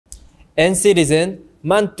NCT는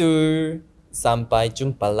만둘 쌈빠이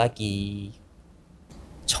쭝빨라기.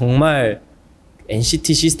 정말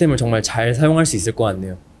NCT 시스템을 정말 잘 사용할 수 있을 것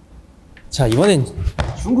같네요. 자, 이번엔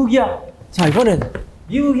중국이야. 자, 이번엔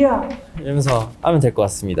미국이야. 이러면서 하면 될 것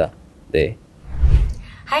같습니다. 네.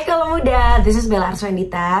 Hai Kawula Muda, this is Dilarang.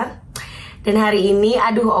 Dan hari ini,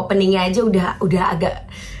 aduh, openingnya aja udah agak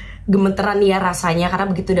gemeteran ya rasanya,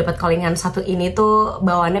 karena begitu dapat callingan satu ini tuh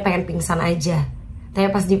bawaannya pengen pingsan aja. Tapi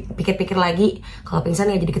pas dipikir-pikir lagi, kalau pingsan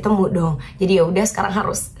ya jadi ketemu dong. Jadi ya udah, sekarang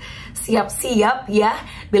harus siap-siap ya.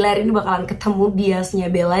 Bella hari ini bakalan ketemu biasnya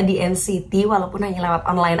Bella di NCT walaupun hanya lewat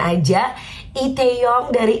online aja.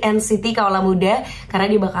 Taeyong dari NCT Kawula Muda, karena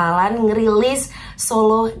dia bakalan ngerilis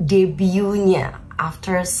solo debutnya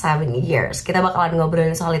after 7 years. Kita bakalan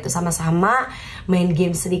ngobrolin soal itu sama-sama, main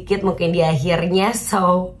game sedikit mungkin di akhirnya.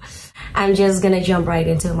 So I'm just gonna jump right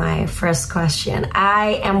into my first question.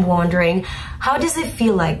 I am wondering, how does it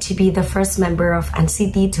feel like to be the first member of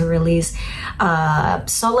NCT to release a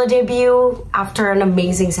solo debut after an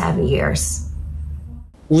amazing 7 years?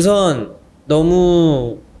 우선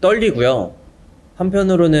너무 떨리고요.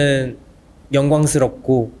 한편으로는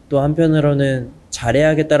영광스럽고 또 한편으로는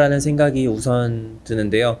잘해야겠다라는 생각이 우선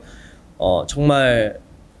드는데요. 정말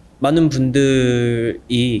많은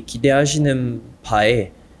분들이 기대하시는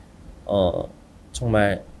바에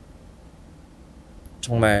정말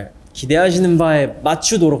기대하시는 바에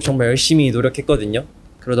맞추도록 정말 열심히 노력했거든요.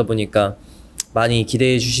 그러다 보니까 많이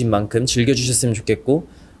기대해 주신 만큼 즐겨주셨으면 좋겠고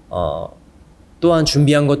또한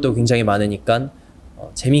준비한 것도 굉장히 많으니까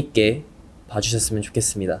재밌게 봐주셨으면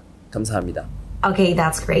좋겠습니다. 감사합니다. Okay,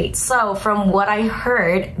 that's great. So from what I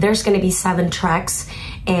heard, there's gonna be 7 tracks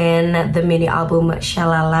in the mini album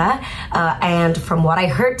Shalala, and from what I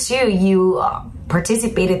heard too, you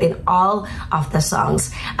participated in all of the songs.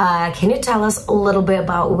 Can you tell us a little bit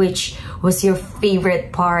about which was your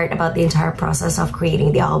favorite part about the entire process of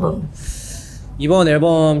creating the album? 이번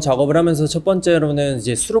앨범 작업을 하면서 첫 번째로는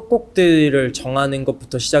이제 수록곡들을 정하는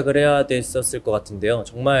것부터 시작을 해야 됐었을 것 같은데요.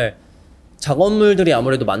 정말 작업물들이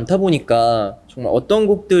아무래도 많다 보니까 정말 어떤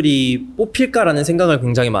곡들이 뽑힐까라는 생각을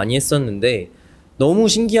굉장히 많이 했었는데, 너무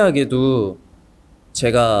신기하게도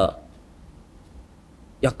제가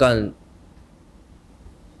약간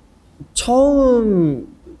처음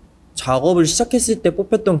작업을 시작했을 때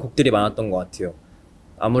뽑혔던 곡들이 많았던 것 같아요.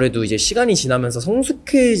 아무래도 이제 시간이 지나면서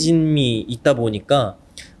성숙해짐이 있다 보니까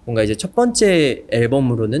뭔가 이제 첫 번째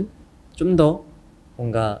앨범으로는 좀 더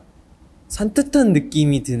뭔가 산뜻한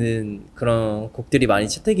느낌이 드는 그런 곡들이 많이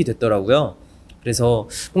채택이 됐더라고요. 그래서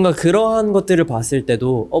뭔가 그러한 것들을 봤을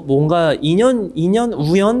때도 뭔가 인연,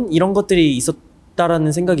 우연 이런 것들이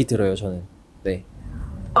있었다라는 생각이 들어요, 저는. 네.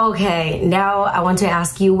 Okay, now I want to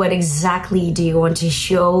ask you, what exactly do you want to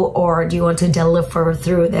show or do you want to deliver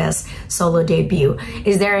through this solo debut?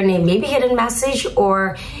 Is there any maybe hidden message,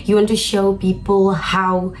 or you want to show people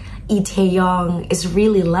how Taeyong is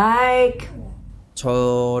really like?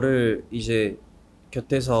 저를 이제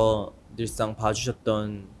곁에서 늘상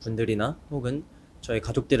봐주셨던 분들이나 혹은 저희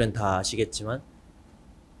가족들은 다 아시겠지만,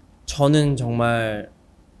 저는 정말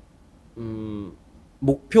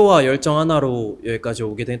목표와 열정 하나로 여기까지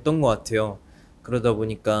오게 됐던 것 같아요. 그러다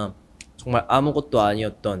보니까 정말 아무것도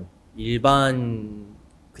아니었던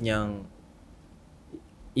그냥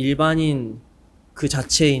일반인 그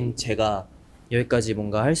자체인 제가 여기까지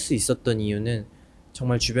뭔가 할 수 있었던 이유는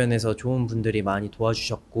정말 주변에서 좋은 분들이 많이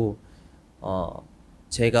도와주셨고,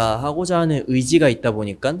 제가 하고자 하는 의지가 있다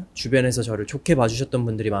보니까 주변에서 저를 좋게 봐주셨던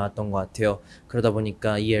분들이 많았던 것 같아요. 그러다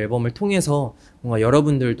보니까 이 앨범을 통해서 뭔가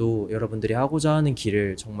여러분들이 하고자 하는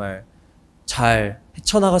길을 정말 잘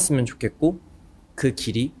헤쳐나갔으면 좋겠고, 그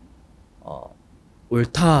길이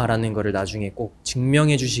옳다라는 거를 나중에 꼭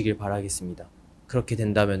증명해 주시길 바라겠습니다. 그렇게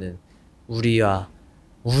된다면은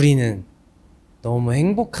우리는 너무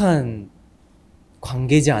행복한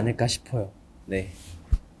관계지 않을까 싶어요. 네.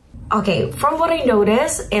 Okay, from what I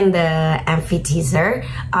noticed in the MV teaser,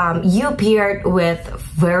 you appeared with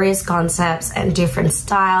various concepts and different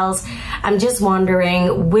styles. I'm just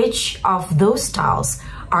wondering which of those styles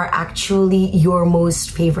are actually your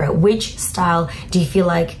most favorite? Which style do you feel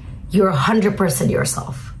like you're 100%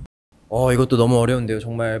 yourself? 이것도 너무 어려운데요.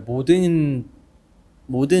 정말 모든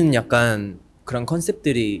약간 그런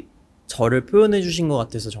컨셉들이 저를 표현해 주신 것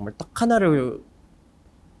같아서 정말 딱 하나를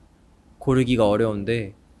고르기가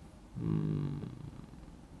어려운데,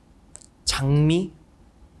 장미?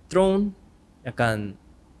 드론? 약간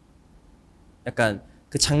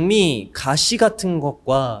그 장미 가시 같은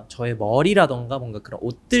것과 저의 머리라던가 뭔가 그런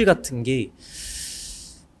옷들 같은 게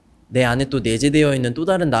내 안에 또 내재되어 있는 또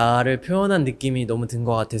다른 나를 표현한 느낌이 너무 든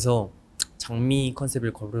것 같아서 장미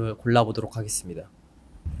컨셉을 골라보도록 하겠습니다.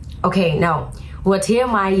 Okay, now, what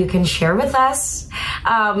TMI you can share with us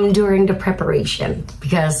during the preparation?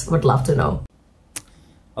 Because we'd love to know.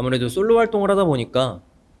 아무래도 솔로 활동을 하다 보니까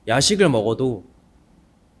야식을 먹어도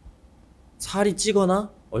살이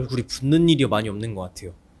찌거나 얼굴이 붓는 일이 많이 없는 것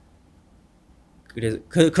같아요. 그래서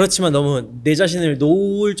그렇지만 너무 내 자신을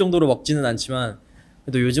놓을 정도로 먹지는 않지만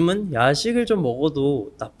그래도 요즘은 야식을 좀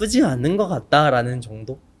먹어도 나쁘지 않은 것 같다라는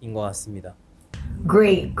정도인 것 같습니다.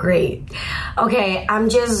 Great, great. Okay, I'm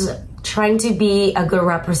just trying to be a good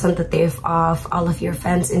representative of all of your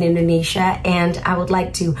fans in Indonesia, and I would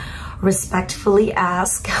like to respectfully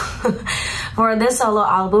ask for this solo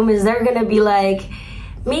album, is there gonna be like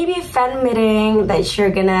maybe a fan meeting that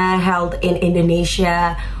you're gonna held in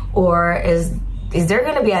Indonesia, or is there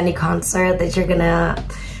gonna be any concert that you're gonna,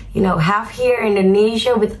 you know, have here in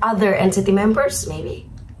Indonesia with other NCT members maybe?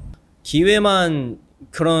 기회만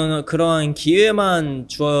그러한 기회만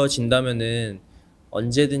주어진다면은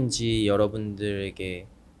언제든지 여러분들에게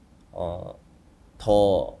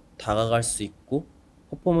더 다가갈 수 있고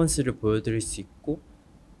퍼포먼스를 보여드릴 수 있고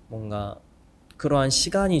뭔가 그러한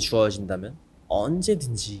시간이 주어진다면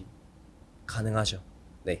언제든지 가능하죠.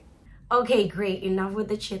 네. Okay, great. Enough with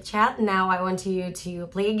the chit chat. Now I want you to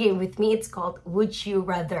play a game with me. It's called Would You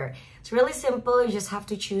Rather. It's really simple. You just have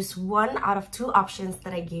to choose one out of two options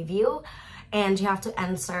that I give you, and you have to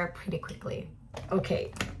answer pretty quickly.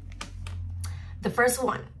 Okay. The first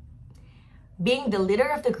one, being the leader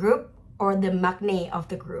of the group or the maknae of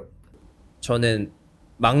the group? 저는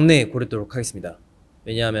막내 고르도록 하겠습니다.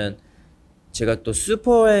 왜냐하면 제가 또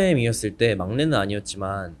슈퍼엠이었을 때 막내는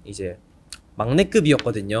아니었지만 이제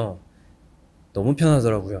막내급이었거든요. 너무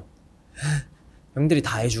편하더라고요. 형들이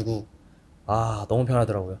다 해주고 너무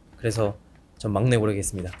편하더라고요. 그래서 전 막내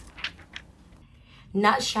고르겠습니다.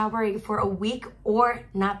 Not showering for a week or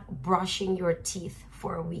not brushing your teeth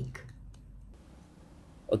for a week?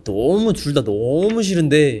 너무 둘 다 너무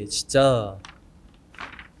싫은데 진짜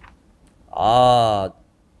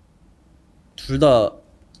둘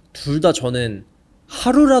다 저는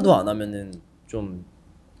하루라도 안 하면은 좀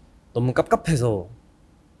너무 깝깝해서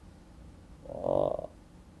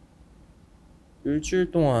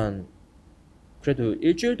그래도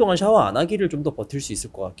일주일 동안 샤워 안 하기를 좀 더 버틸 수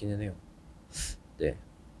있을 것 같기는 해요. 네.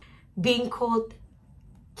 Being called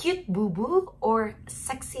cute boo boo or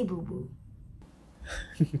sexy boo boo?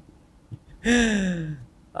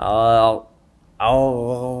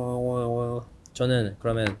 저는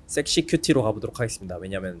그러면 섹시 큐티로 가보도록 하겠습니다.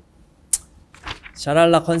 왜냐면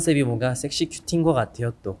샤랄라 컨셉이 뭔가 섹시 큐티인 것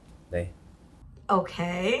같아요 또. 네.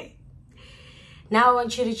 Okay. Now I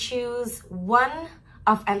want you to choose one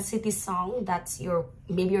of NCT's song that's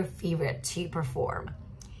maybe your favorite to perform.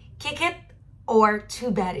 Kick It or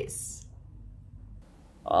Two Baddies?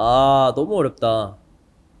 너무 어렵다.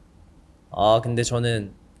 근데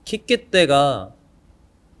저는 킥잇 때가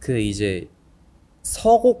그 이제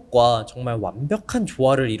서곡과 정말 완벽한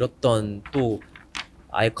조화를 이뤘던 또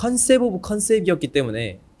아예 컨셉 오브 컨셉이었기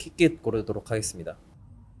때문에 킥잇 고르도록 하겠습니다.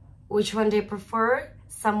 Which one do you prefer?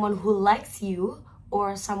 Someone who likes you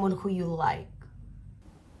or someone who you like?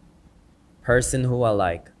 Person who I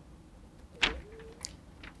like.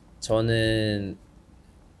 저는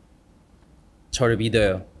저를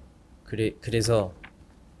믿어요. 그래서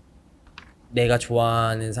내가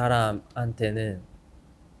좋아하는 사람한테는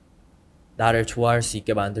나를 좋아할 수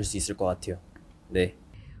있게 만들 수 있을 것 같아요. 네.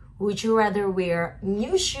 Would you rather wear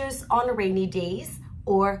new shoes on rainy days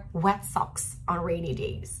or wet socks on rainy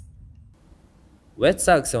days? Wet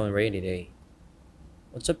socks on rainy day.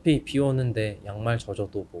 어차피 비 오는데 양말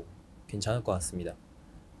젖어도 뭐 괜찮을 것 같습니다.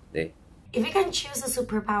 네. If you can choose a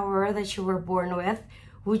superpower that you were born with,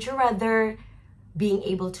 would you rather being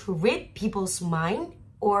able to read people's mind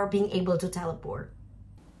or being able to teleport?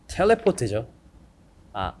 텔레포트죠.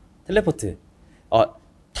 텔레포트.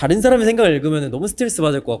 다른 사람의 생각을 읽으면 너무 스트레스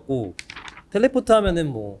받을 것 같고 텔레포트 하면은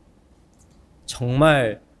뭐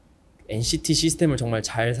정말 NCT 시스템을 정말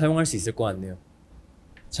잘 사용할 수 있을 것 같네요.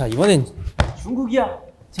 자, 이번엔 중국이야.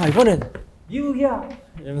 자, 이번엔 미국이야.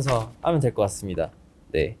 이러면서 하면 될 것 같습니다.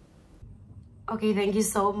 네. Okay, thank you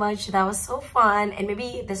so much. That was so fun. And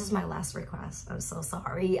maybe this is my last request. I'm so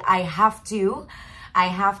sorry. I want you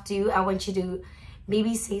to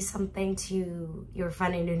maybe say something to your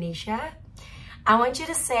fan in Indonesia. I want you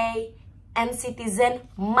to say NCTzen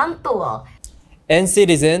mantul.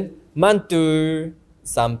 NCTzen mantul.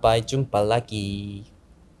 Sampai jumpa lagi.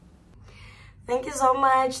 Thank you so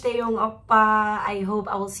much, Taeyong Oppa. I hope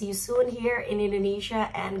I will see you soon here in Indonesia,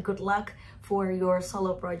 and good luck for your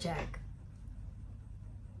solo project.